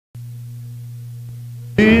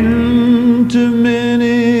Been to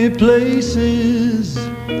many places,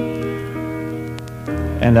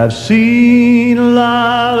 and I've seen a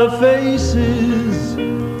lot of faces.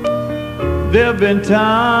 There've been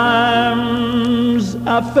times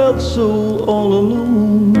I felt so all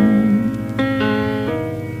alone,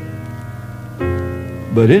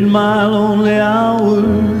 but in my lonely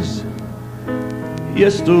hours,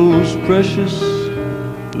 yes, those precious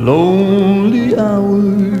lonely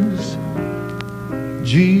hours,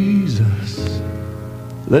 Jesus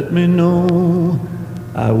let me know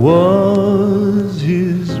I was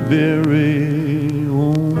His very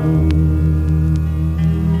own.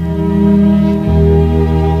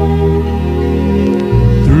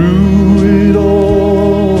 Through it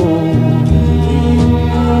all,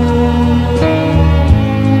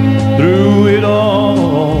 through it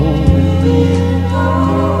all,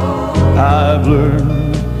 I've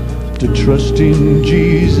learned to trust in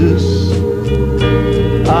Jesus.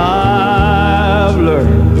 I've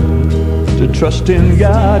learned to trust in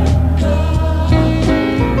God.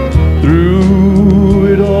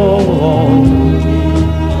 Through it all,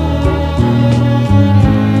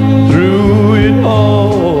 through it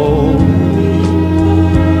all,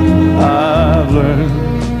 I've learned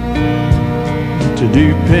to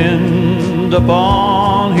depend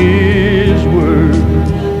upon His word.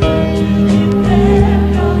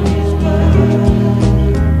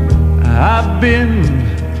 I've been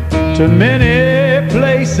to many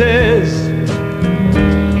places,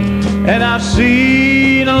 and I've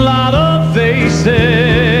seen a lot of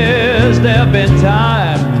faces. There've been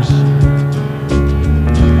times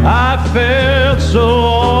I felt so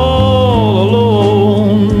all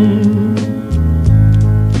alone,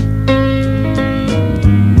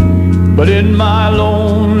 but in my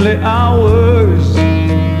lonely hours,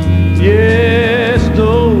 yes,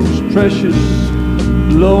 those precious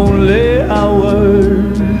lonely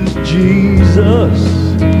hours, Jesus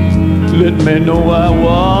let me know I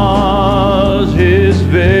was His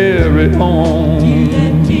very own.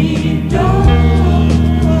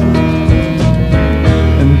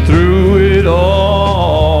 And through it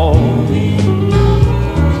all,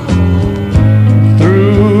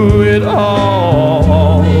 through it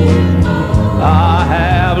all, I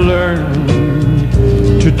have learned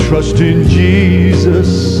to trust in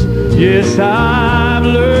Jesus. Yes, I've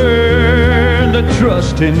learned to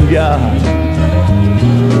trust in God.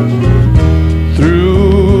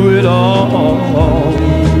 Through it all,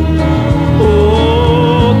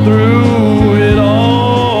 oh, through it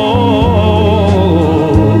all,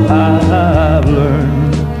 I've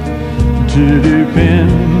learned to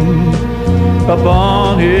depend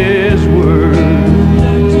upon His word.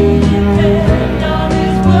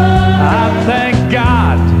 I thank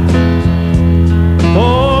God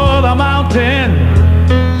for the mountain,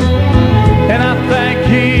 and I thank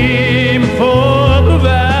Him for the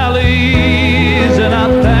valleys, and I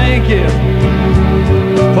thank Him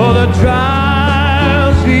for the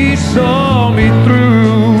trials He saw me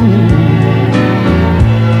through.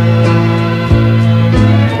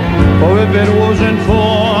 For if it wasn't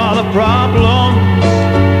for the problems,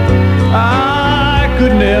 I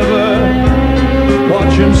could never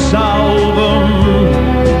watch Him solve them,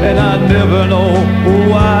 and I'd never know,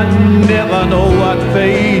 oh, I'd never know what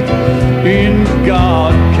faith in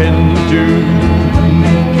God can do.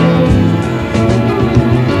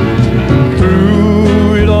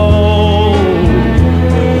 Through it all,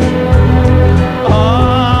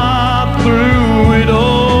 through it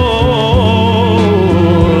all,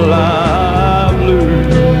 I've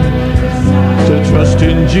learned to trust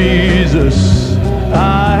in Jesus.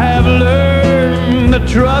 I have learned to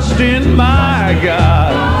trust in my God.